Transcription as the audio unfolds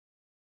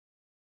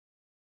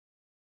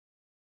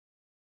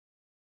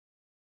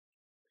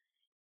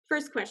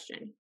First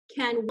question,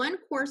 can one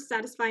course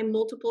satisfy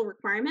multiple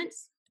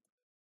requirements?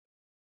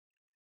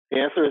 The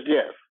answer is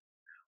yes.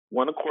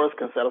 One course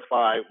can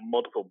satisfy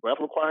multiple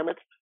breadth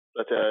requirements,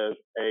 such as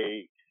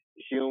a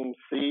Hume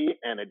C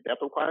and a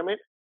depth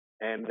requirement,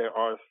 and there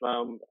are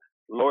some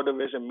lower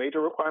division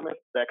major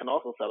requirements that can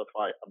also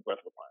satisfy a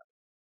breadth requirement.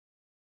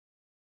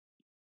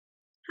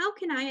 How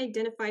can I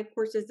identify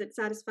courses that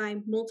satisfy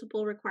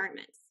multiple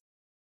requirements?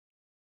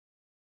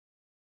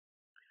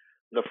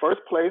 The first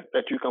place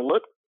that you can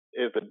look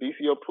is the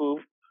BCO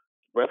approved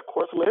breadth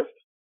course list.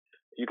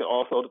 You can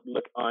also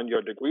look on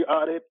your degree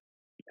audit.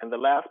 And the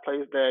last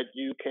place that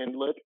you can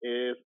look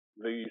is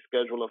the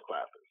schedule of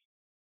classes.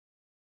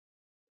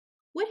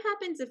 What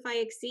happens if I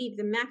exceed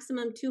the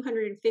maximum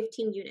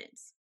 215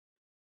 units?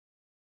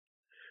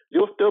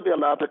 You'll still be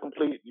allowed to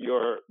complete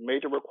your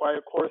major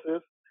required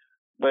courses,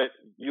 but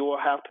you will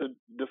have to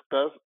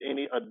discuss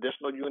any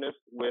additional units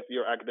with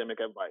your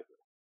academic advisor.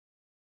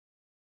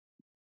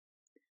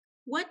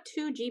 What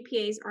 2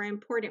 GPAs are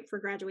important for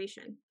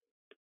graduation?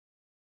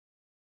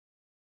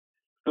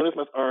 Students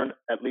must earn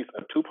at least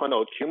a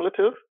 2.0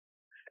 cumulative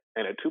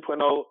and a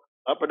 2.0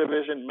 upper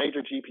division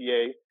major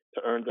GPA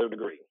to earn their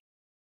degree.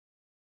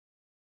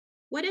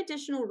 What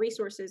additional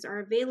resources are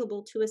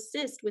available to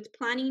assist with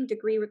planning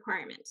degree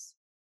requirements?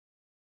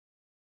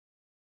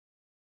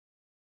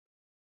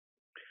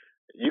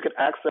 You can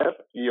access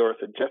your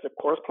suggested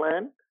course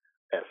plan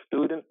at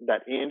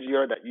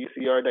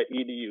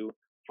student.engr.ucr.edu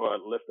for a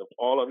list of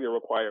all of your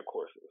required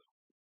courses.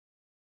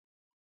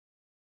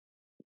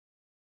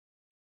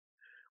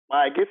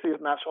 My IGETC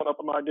is not showing up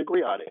on my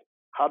degree audit.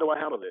 How do I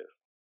handle this?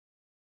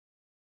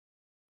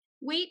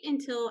 Wait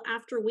until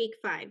after week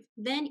 5,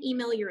 then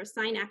email your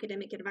assigned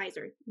academic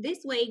advisor.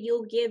 This way,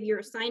 you'll give your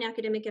assigned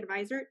academic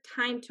advisor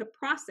time to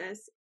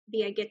process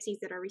the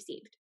IGETCs that are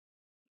received.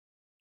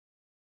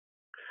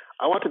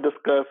 I want to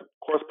discuss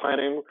course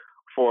planning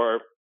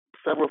for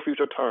several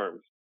future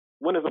terms.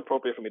 When is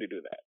appropriate for me to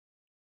do that?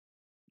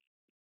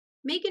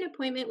 Make an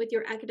appointment with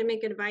your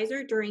academic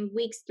advisor during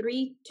weeks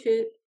 3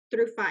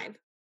 through 5.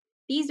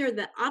 These are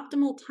the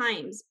optimal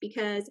times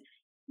because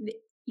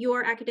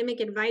your academic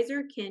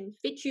advisor can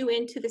fit you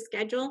into the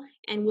schedule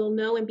and will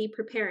know and be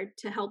prepared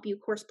to help you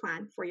course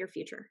plan for your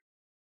future.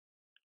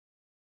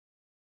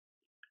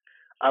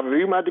 I've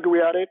reviewed my degree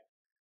audit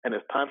and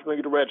it's time for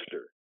me to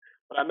register.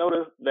 But I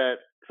noticed that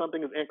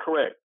something is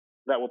incorrect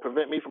that will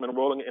prevent me from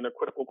enrolling in a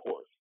critical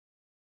course.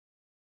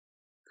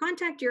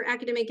 Contact your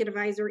academic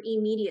advisor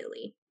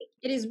immediately.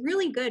 It is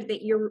really good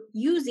that you're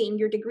using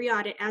your degree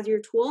audit as your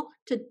tool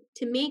to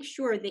make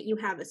sure that you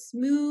have a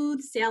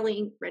smooth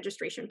sailing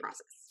registration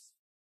process.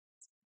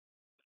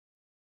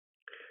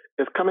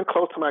 It's coming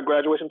close to my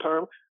graduation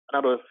term, and I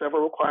know there are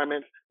several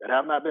requirements that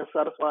have not been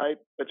satisfied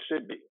but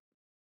should be.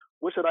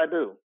 What should I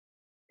do?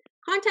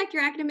 Contact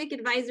your academic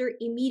advisor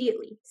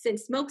immediately. Send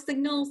smoke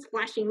signals,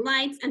 flashing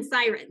lights, and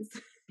sirens.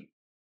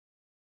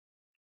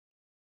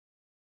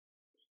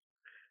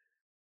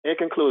 In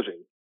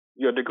conclusion,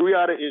 your degree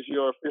audit is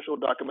your official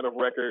document of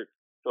record,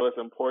 so it's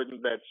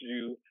important that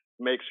you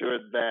make sure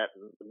that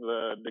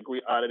the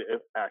degree audit is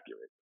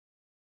accurate.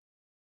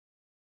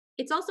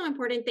 It's also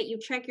important that you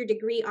check your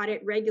degree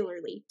audit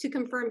regularly to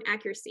confirm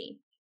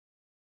accuracy,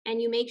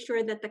 and you make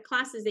sure that the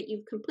classes that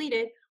you've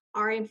completed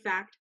are in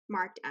fact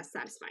marked as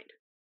satisfied.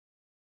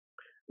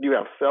 You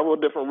have several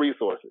different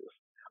resources,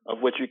 of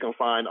which you can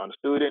find on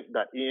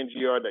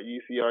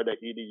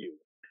student.engr.ucr.edu,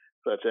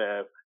 such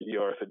as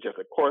your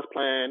suggested course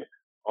plan,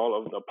 all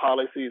of the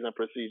policies and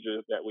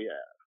procedures that we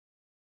have.